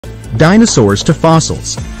Dinosaurs to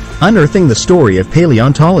Fossils. Unearthing the Story of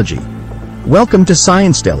Paleontology. Welcome to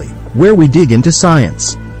ScienceTelly, where we dig into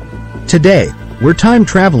science. Today, we're time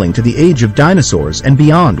traveling to the age of dinosaurs and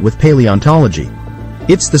beyond with paleontology.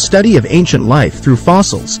 It's the study of ancient life through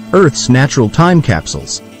fossils, Earth's natural time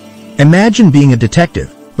capsules. Imagine being a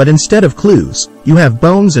detective, but instead of clues, you have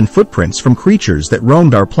bones and footprints from creatures that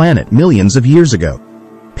roamed our planet millions of years ago.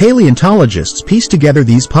 Paleontologists piece together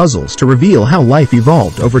these puzzles to reveal how life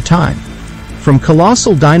evolved over time. From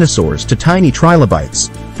colossal dinosaurs to tiny trilobites,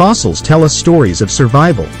 fossils tell us stories of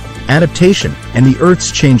survival, adaptation, and the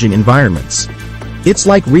Earth's changing environments. It's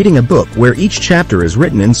like reading a book where each chapter is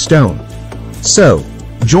written in stone. So,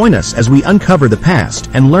 join us as we uncover the past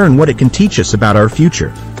and learn what it can teach us about our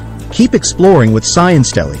future. Keep exploring with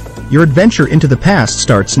ScienceTelly. Your adventure into the past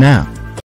starts now.